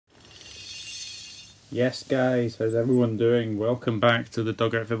Yes guys, how's everyone doing? Welcome back to the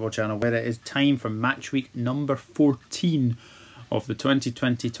Dugout Football channel, where it is time for match week number 14 of the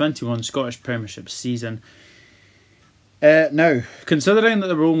 2020-21 Scottish Premiership season. Now, considering that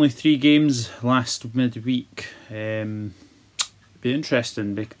there were only 3 games last midweek, it'd be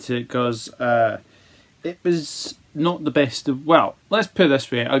interesting because it was not the best of, well, let's put it this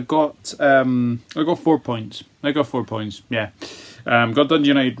way, I got 4 points. Yeah. Got Dundee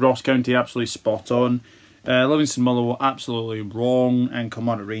United, Ross County absolutely spot on. Livingston, Motherwell absolutely wrong, and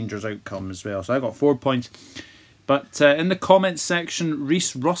Kilmarnock Rangers outcome as well. So I got 4 points. But in the comments section,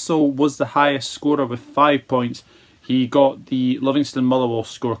 Reese Russell was the highest scorer with 5 points. He got the Livingston Motherwell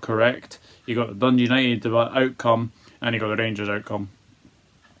score correct. He got the Dundee United outcome, and he got the Rangers outcome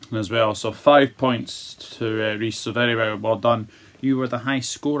as well. So 5 points to Reese. So very, very well done. You were the high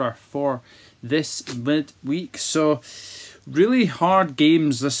scorer for this midweek. So really hard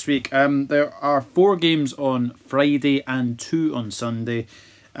games this week. There are 4 games on Friday and 2 on Sunday.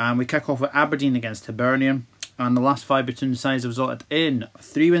 We kick off with Aberdeen against Hibernian. And the last 5 between the sides have resulted in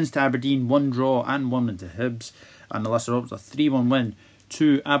 3 wins to Aberdeen, 1 draw and 1 win to Hibs. And the last result was a 3-1 win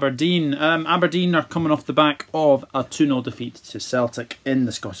to Aberdeen. Aberdeen are coming off the back of a 2-0 defeat to Celtic in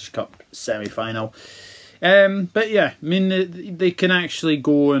the Scottish Cup semi-final. But yeah, I mean, they can actually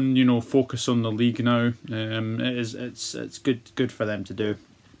go and, you know, focus on the league now. It's good for them to do.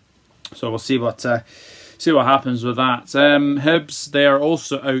 So we'll see what happens with that. Hibs, they are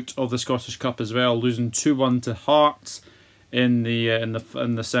also out of the Scottish Cup as well, losing 2-1 to Hearts in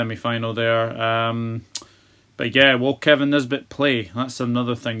the semi-final there. But yeah, will Kevin Nisbet play? That's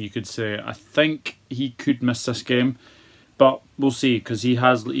another thing you could say. I think he could miss this game, but we'll see, because he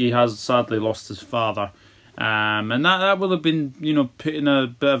has sadly lost his father. And that will have been, you know, putting a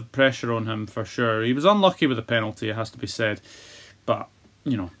bit of pressure on him for sure. He was unlucky with the penalty, it has to be said, but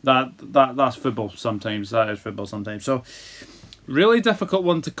you know, that's football sometimes. That is football sometimes. So really difficult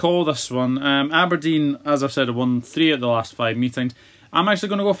one to call this one. Aberdeen, as I've said, have won 3 at the last 5 meetings. I'm actually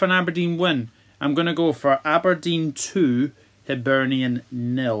going to go for an Aberdeen win. I'm going to go for Aberdeen 2, Hibernian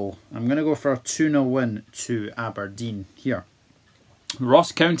 0. I'm going to go for a 2-0 win to Aberdeen here.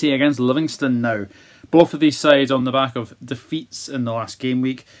 Ross County against Livingston now. Both of these sides on the back of defeats in the last game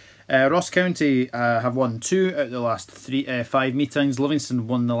week. Ross County have won 2 out of the last 5 meetings. Livingston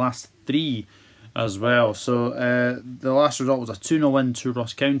won the last 3 as well. So the last result was a 2-0 win to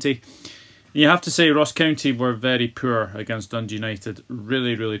Ross County. You have to say Ross County were very poor against Dundee United.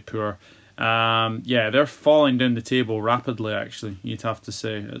 Really, really poor. Yeah, they're falling down the table rapidly, actually, you'd have to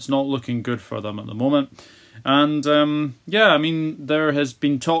say. It's not looking good for them at the moment. And yeah, I mean, there has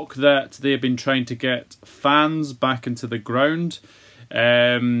been talk that they've been trying to get fans back into the ground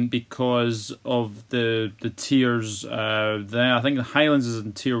because of the tiers there. I think the Highlands is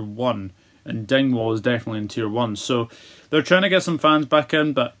in tier 1 and Dingwall is definitely in tier 1. So they're trying to get some fans back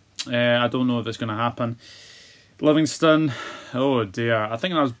in, but I don't know if it's going to happen. Livingston, oh dear, I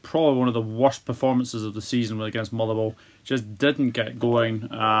think that was probably one of the worst performances of the season against Motherwell. Just didn't get going,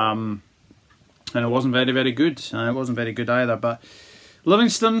 and it wasn't very, very good. It wasn't very good either. But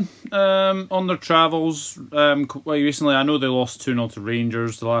Livingston, on their travels, quite recently, I know they lost 2-0 to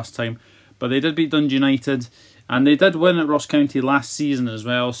Rangers the last time, but they did beat Dundee United, and they did win at Ross County last season as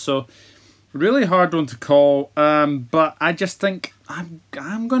well. So really hard one to call, but I just think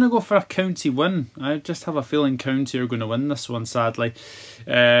I'm going to go for a County win. I just have a feeling County are going to win this one, sadly.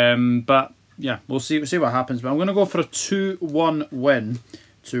 But yeah, we'll see what happens. But I'm going to go for a 2-1 win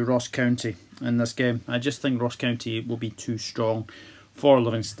to Ross County in this game. I just think Ross County will be too strong for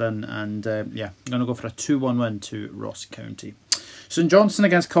Livingston, and yeah, I'm going to go for a 2-1 win to Ross County. St Johnstone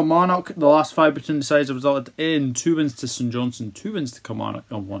against Kilmarnock. The last 5 between the sides have resulted in 2 wins to St Johnstone, 2 wins to Kilmarnock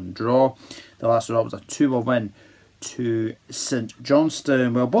and 1 draw. The last result was a 2-1 win to St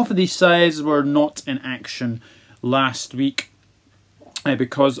Johnstone. Well, both of these sides were not in action last week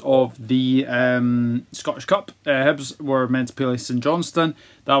because of the Scottish Cup. Hibs were meant to play St Johnstone.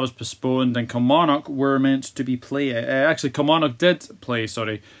 That was postponed, and Kilmarnock were meant to be playing. Actually, Kilmarnock did play,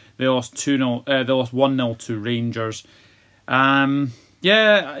 sorry. They lost 2-0. They lost 1-0 to Rangers.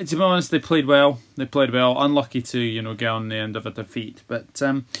 Yeah, to be honest, they played well. They played well. Unlucky to, you know, get on the end of a defeat. But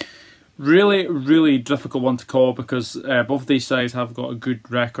really, really difficult one to call because both of these sides have got a good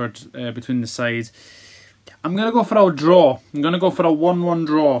record between the sides. I'm going to go for a draw. I'm going to go for a 1-1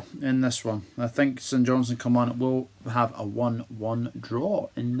 draw in this one. I think St Johnstone Kilmarnock will have a 1-1 draw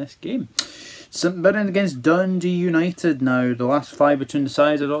in this game. St Mirren against Dundee United now. The last 5 between the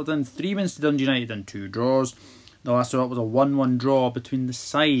sides are done. 3 wins to Dundee United and 2 draws. The last result was a 1-1 draw between the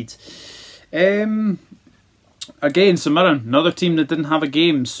sides. Again, St Mirren, another team that didn't have a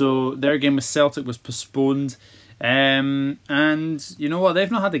game, so their game with Celtic was postponed. And you know what? They've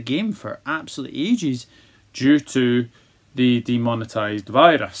not had a game for absolutely ages due to the demonetised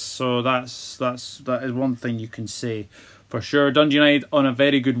virus. So that is one thing you can say for sure. Dundee United on a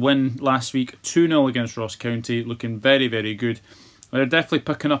very good win last week, 2-0 against Ross County, looking very, very good. They're definitely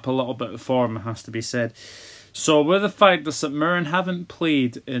picking up a little bit of form, it has to be said. So with the fact that St Mirren haven't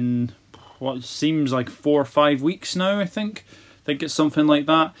played in what seems like 4 or 5 weeks now, I think it's something like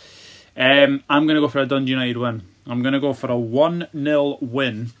that. I'm going to go for a Dundee United win. I'm going to go for a 1-0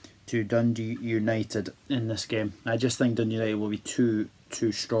 win to Dundee United in this game. I just think Dundee United will be too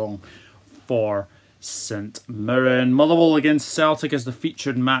strong for St Mirren. Motherwell against Celtic is the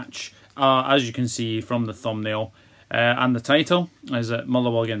featured match, as you can see from the thumbnail. And the title is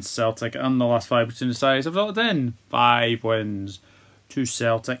Motherwell against Celtic, and the last 5 between the sides have resulted in 5 wins to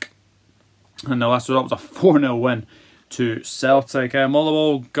Celtic. And the last result was a 4-0 win to Celtic.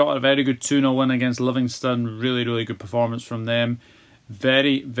 Motherwell got a very good 2-0 win against Livingston. Really, really good performance from them.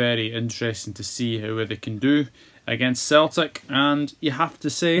 Very, very interesting to see how they can do against Celtic. And you have to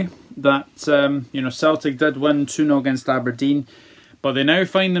say that you know, Celtic did win 2-0 against Aberdeen, but they now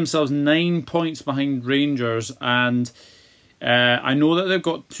find themselves 9 points behind Rangers. And I know that they've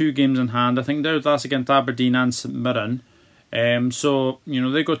got 2 games in hand. I think that's against Aberdeen and St Mirren. So, you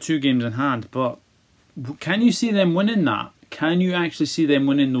know, they've got 2 games in hand, but can you see them winning that? Can you actually see them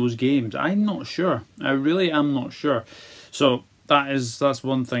winning those games? I'm not sure. I really am not sure. So that's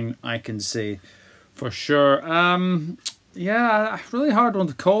one thing I can say for sure. Yeah, really hard one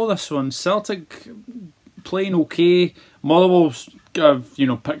to call this one. Celtic playing okay. Motherwell's you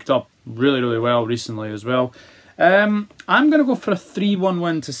know, picked up really, really well recently as well. I'm going to go for a 3-1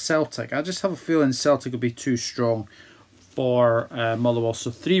 win to Celtic. I just have a feeling Celtic will be too strong for Motherwell.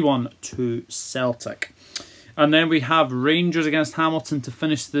 So 3-1 to Celtic. And then we have Rangers against Hamilton to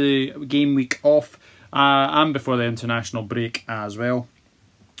finish the game week off, and before the international break as well.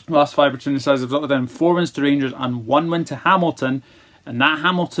 Last 5 between the sides have resulted in 4 wins to Rangers and 1 win to Hamilton. And that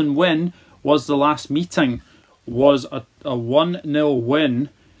Hamilton win was the last meeting, was a 1-0 win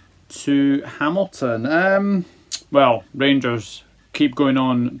to Hamilton. Well, Rangers keep going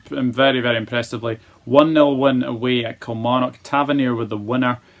on very, very impressively. 1-0 win away at Kilmarnock. Tavernier with the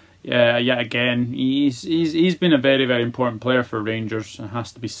winner. Yet again, he's been a very, very important player for Rangers, it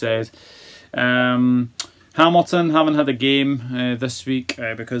has to be said. Hamilton haven't had a game this week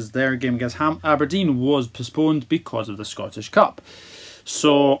because their game against Aberdeen was postponed because of the Scottish Cup.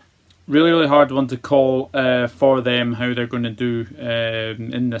 So really, really hard one to call for them, how they're going to do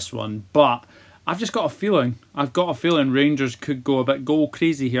in this one. But I've just got a feeling. I've got a feeling Rangers could go a bit goal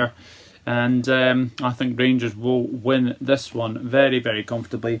crazy here. And I think Rangers will win this one very, very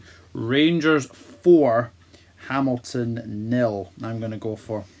comfortably. Rangers 4, Hamilton 0. I'm going to go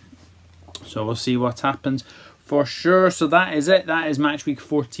for. So we'll see what happens for sure. So that is it. That is match week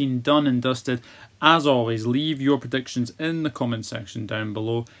 14 done and dusted. As always, leave your predictions in the comment section down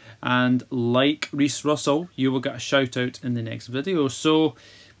below. And like Reese Russell, you will get a shout out in the next video. So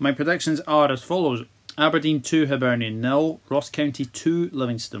my predictions are as follows. Aberdeen 2, Hibernian 0, Ross County 2,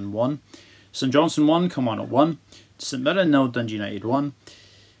 Livingston 1, St Johnstone 1, Kilmarnock 1, St Mirren 0, Dundee United 1,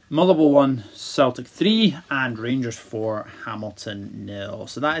 Motherwell 1, Celtic 3, and Rangers 4, Hamilton 0.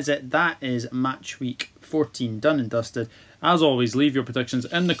 So that is it. That is match week 14 done and dusted. As always, leave your predictions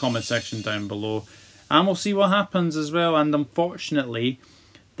in the comment section down below, and we'll see what happens as well. And unfortunately,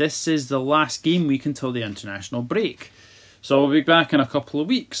 this is the last game week until the international break. So we'll be back in a couple of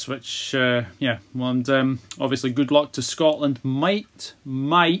weeks, which, yeah, and obviously good luck to Scotland. Might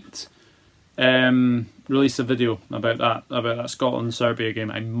release a video about that Scotland-Serbia game.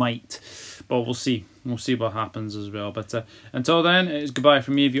 I might, but we'll see. We'll see what happens as well. But until then, it's goodbye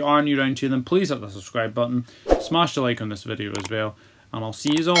from me. If you are new around here, then please hit the subscribe button. Smash the like on this video as well. And I'll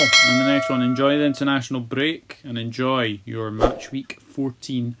see you all in the next one. Enjoy the international break and enjoy your match week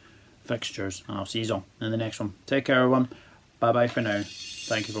 14 fixtures. And I'll see you all in the next one. Take care, everyone. Bye bye for now.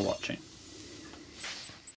 Thank you for watching.